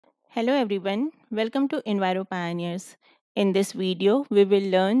Hello everyone, welcome to Enviro Pioneers. In this video, we will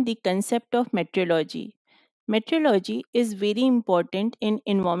learn the concept of meteorology. Meteorology is very important in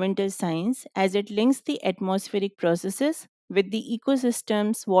environmental science as it links the atmospheric processes with the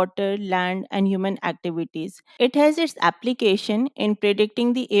ecosystems, water, land, and human activities. It has its application in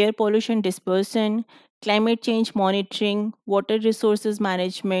predicting the air pollution dispersion, climate change monitoring, water resources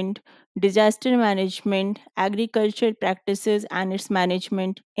management, disaster management, agricultural practices and its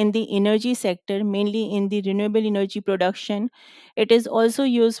management in the energy sector, mainly in the renewable energy production. It is also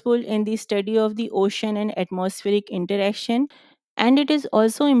useful in the study of the ocean and atmospheric interaction, and it is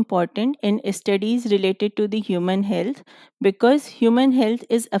also important in studies related to the human health because human health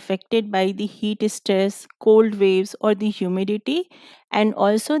is affected by the heat stress, cold waves, or the humidity, and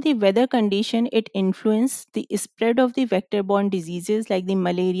also the weather condition. It influences the spread of the vector-borne diseases like the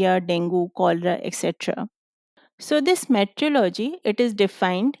malaria, dengue, cholera, etc. So this meteorology, it is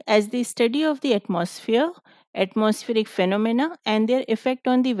defined as the study of the atmosphere, atmospheric phenomena and their effect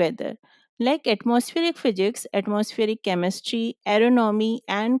on the weather. Like atmospheric physics, atmospheric chemistry, aeronomy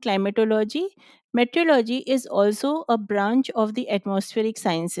and climatology, meteorology is also a branch of the atmospheric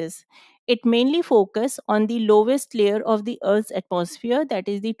sciences. It mainly focuses on the lowest layer of the Earth's atmosphere, that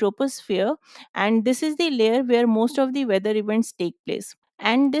is the troposphere, and this is the layer where most of the weather events take place.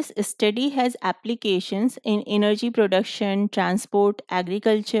 And this study has applications in energy production, transport,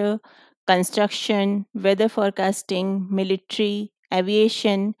 agriculture, construction, weather forecasting, military,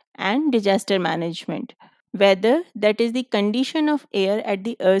 aviation, and disaster management. Weather, that is the condition of air at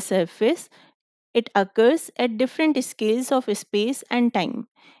the Earth's surface, it occurs at different scales of space and time,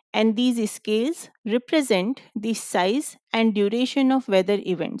 and these scales represent the size and duration of weather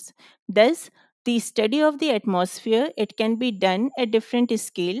events. Thus, the study of the atmosphere it can be done at different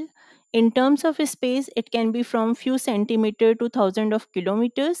scale. In terms of space, it can be from few centimeter to thousands of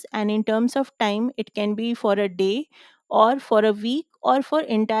kilometers, and in terms of time, it can be for a day, or for a week, or for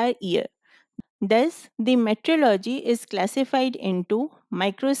entire year. Thus, the metrology is classified into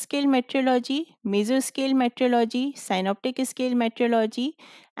microscale metrology, mesoscale metrology, synoptic scale metrology,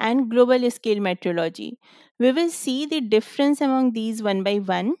 and global scale metrology. We will see the difference among these one by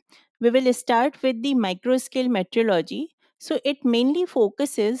one. We will start with the microscale metrology. So, it mainly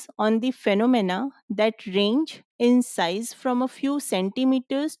focuses on the phenomena that range in size from a few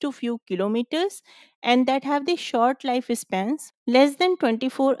centimeters to few kilometers and that have the short lifespans less than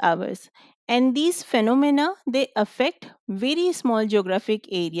 24 hours, and these phenomena they affect very small geographic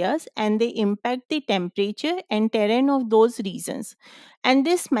areas and they impact the temperature and terrain of those regions. And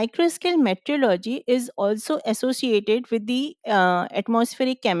this microscale meteorology is also associated with the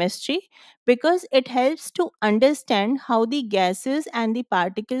atmospheric chemistry because it helps to understand how the gases and the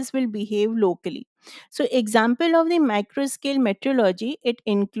particles will behave locally. So example of the microscale meteorology it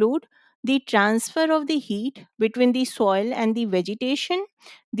include the transfer of the heat between the soil and the vegetation,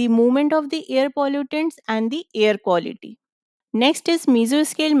 the movement of the air pollutants, and the air quality. Next is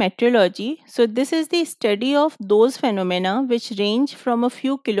mesoscale meteorology. So, this is the study of those phenomena which range from a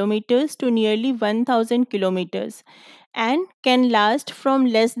few kilometers to nearly 1000 kilometers and can last from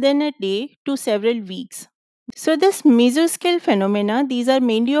less than a day to several weeks. So, this mesoscale phenomena, these are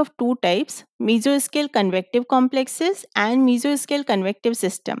mainly of two types: mesoscale convective complexes and mesoscale convective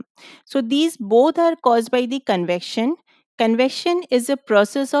system. So, these both are caused by the convection. Convection is a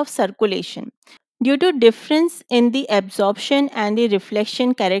process of circulation. Due to difference in the absorption and the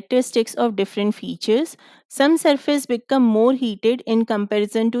reflection characteristics of different features, some surface become more heated in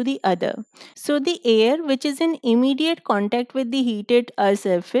comparison to the other. So the air which is in immediate contact with the heated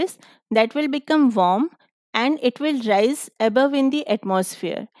surface that will become warm and it will rise above in the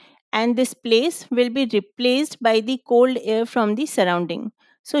atmosphere, and this place will be replaced by the cold air from the surrounding.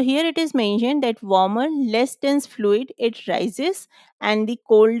 So here it is mentioned that warmer, less dense fluid it rises and the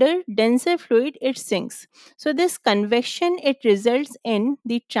colder, denser fluid it sinks. So this convection it results in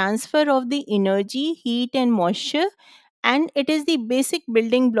the transfer of the energy, heat and moisture, and it is the basic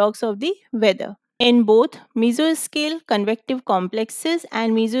building blocks of the weather. In both mesoscale convective complexes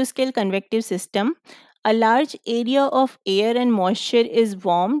and mesoscale convective system, a large area of air and moisture is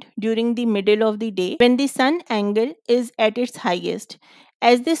warmed during the middle of the day when the sun angle is at its highest.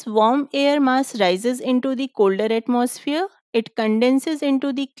 As this warm air mass rises into the colder atmosphere, it condenses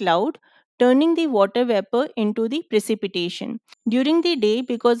into the cloud, turning the water vapor into the precipitation. During the day,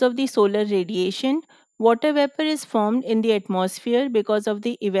 because of the solar radiation, water vapor is formed in the atmosphere because of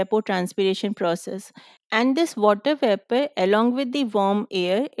the evapotranspiration process. And this water vapor, along with the warm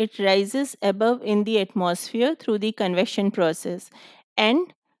air, it rises above in the atmosphere through the convection process.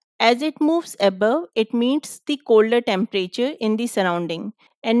 And as it moves above, it meets the colder temperature in the surrounding.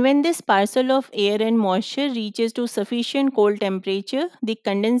 And when this parcel of air and moisture reaches to sufficient cold temperature, the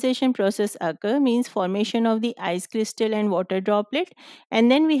condensation process occur, means formation of the ice crystal and water droplet,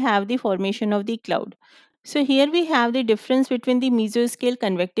 and then we have the formation of the cloud. So here we have the difference between the mesoscale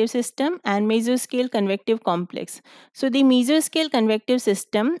convective system and mesoscale convective complex. So the mesoscale convective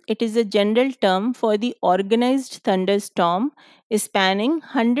system, it is a general term for the organized thunderstorm spanning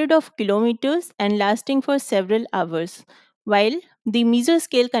hundred of kilometers and lasting for several hours. While the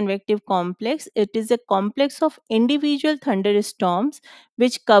mesoscale convective complex, it is a complex of individual thunderstorms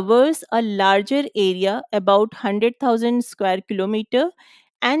which covers a larger area, about 100,000 square kilometer,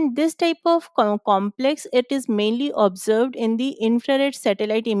 and this type of complex, it is mainly observed in the infrared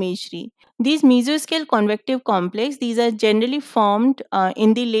satellite imagery. These mesoscale convective complex, these are generally formed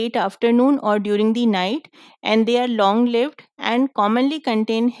in the late afternoon or during the night, and they are long lived and commonly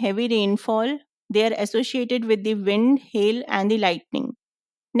contain heavy rainfall. They are associated with the wind, hail, and the lightning.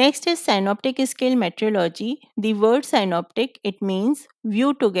 Next is synoptic scale meteorology. The word synoptic, it means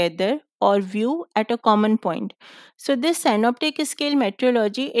view together or view at a common point. So this synoptic scale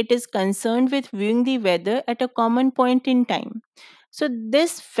meteorology, it is concerned with viewing the weather at a common point in time. So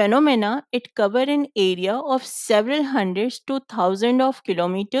this phenomena, it cover an area of several hundreds to thousands of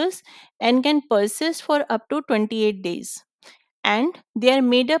kilometers and can persist for up to 28 days, and they are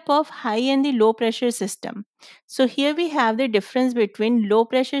made up of high and the low pressure system. So here we have the difference between low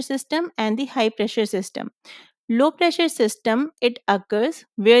pressure system and the high pressure system. Low pressure system, it occurs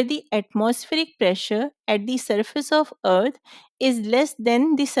where the atmospheric pressure at the surface of earth is less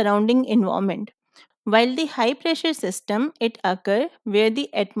than the surrounding environment, while the high pressure system, it occurs where the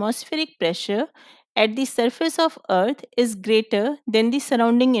atmospheric pressure at the surface of earth is greater than the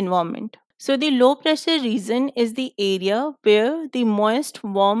surrounding environment. So the low pressure region is the area where the moist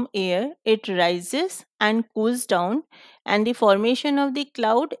warm air, it rises and cools down, and the formation of the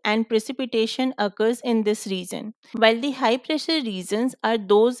cloud and precipitation occurs in this region. While the high pressure regions are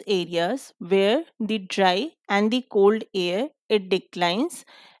those areas where the dry and the cold air, it declines,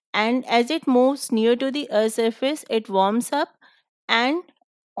 and as it moves near to the earth's surface, it warms up, and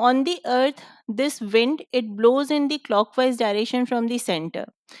on the earth, this wind, it blows in the clockwise direction from the center.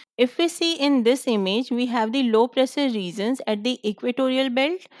 If we see in this image, we have the low pressure regions at the equatorial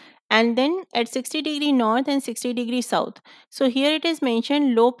belt, and then at 60° north and 60° south. So here it is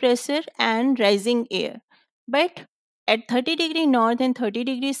mentioned low pressure and rising air. But at 30° north and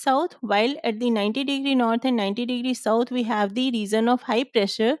 30° south, while at the 90° north and 90° south, we have the region of high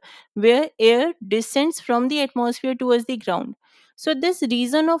pressure where air descends from the atmosphere towards the ground. So this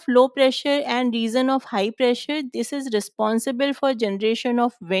region of low pressure and region of high pressure, this is responsible for generation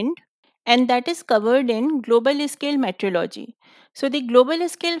of wind, and that is covered in global scale meteorology. So the global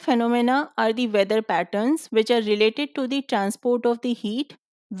scale phenomena are the weather patterns which are related to the transport of the heat,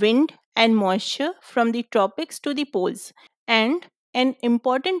 wind, and moisture from the tropics to the poles. And an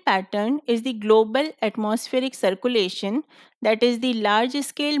important pattern is the global atmospheric circulation, that is the large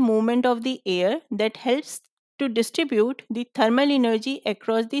scale movement of the air that helps to distribute the thermal energy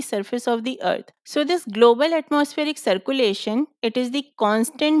across the surface of the earth. So this global atmospheric circulation, it is the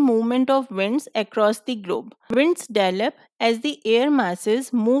constant movement of winds across the globe. Winds develop as the air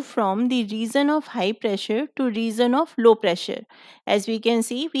masses move from the region of high pressure to region of low pressure. As we can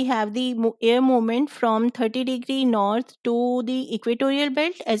see, we have the air movement from 30° north to the equatorial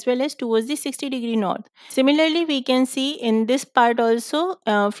belt as well as towards the 60° north. Similarly, we can see in this part also,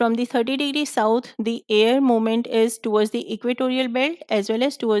 from the 30° south, the air movement is towards the equatorial belt as well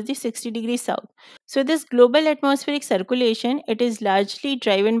as towards the 60° south. So this global atmospheric circulation, it is largely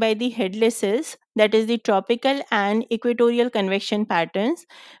driven by the headlesses, that is the tropical and equatorial convection patterns.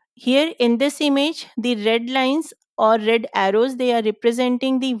 Here in this image, the red lines or red arrows, they are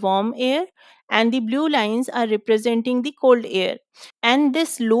representing the warm air, and the blue lines are representing the cold air. And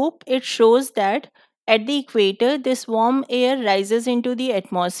this loop, it shows that at the equator, this warm air rises into the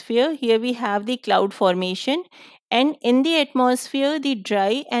atmosphere. Here we have the cloud formation, and in the atmosphere, the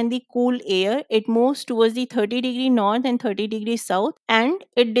dry and the cool air, it moves towards the 30° north and 30° south, and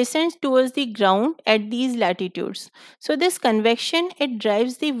it descends towards the ground at these latitudes. So this convection, it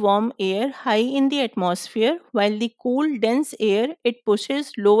drives the warm air high in the atmosphere, while the cool dense air, it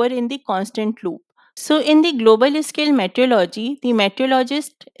pushes lower in the constant loop. So, in the global scale meteorology, the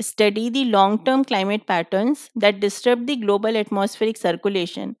meteorologists study the long term climate patterns that disrupt the global atmospheric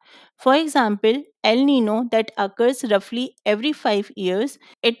circulation. For example, El Nino that occurs roughly every 5 years,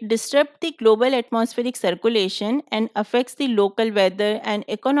 it disrupts the global atmospheric circulation and affects the local weather and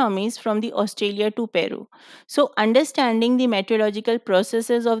economies from the Australia to Peru. So understanding the meteorological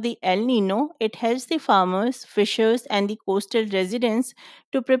processes of the El Nino, it helps the farmers, fishers and the coastal residents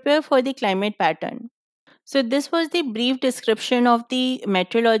to prepare for the climate pattern. So, this was the brief description of the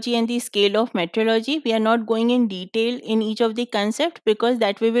metrology and the scale of metrology. We are not going in detail in each of the concept because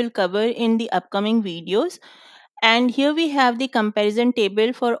that we will cover in the upcoming videos. And here we have the comparison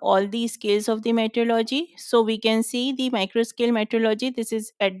table for all the scales of the meteorology. So we can see the microscale meteorology. This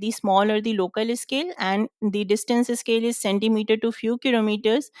is at the small or the local scale, and the distance scale is centimeter to few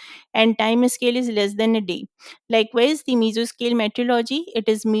kilometers, and time scale is less than a day. Likewise, the mesoscale meteorology, it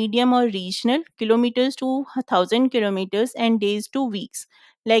is medium or regional, kilometers to 1,000 kilometers and days to weeks.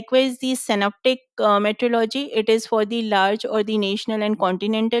 Likewise, the synoptic meteorology, it is for the large or the national and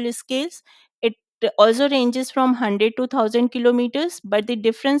continental scales. It also ranges from 100 to 1,000 kilometers, but the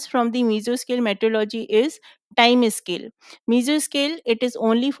difference from the mesoscale meteorology is time scale. Mesoscale, it is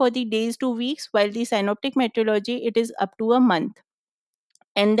only for the days to weeks, while the synoptic meteorology, it is up to a month.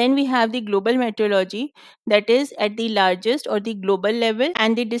 And then we have the global meteorology that is at the largest or the global level,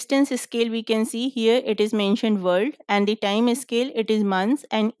 and the distance scale we can see here, it is mentioned world, and the time scale, it is months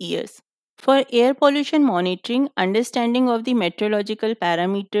and years. For air pollution monitoring, understanding of the meteorological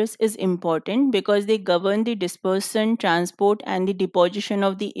parameters is important because they govern the dispersion, transport, and the deposition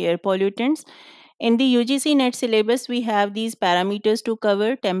of the air pollutants. In the UGC NET syllabus, we have these parameters to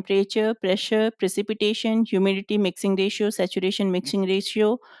cover: temperature, pressure, precipitation, humidity mixing ratio, saturation mixing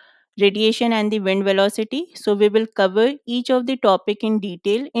ratio, radiation, and the wind velocity. So, we will cover each of the topic in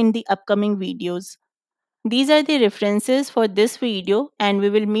detail in the upcoming videos. These are the references for this video, and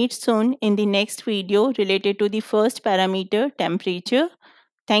we will meet soon in the next video related to the first parameter, temperature.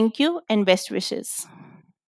 Thank you and best wishes.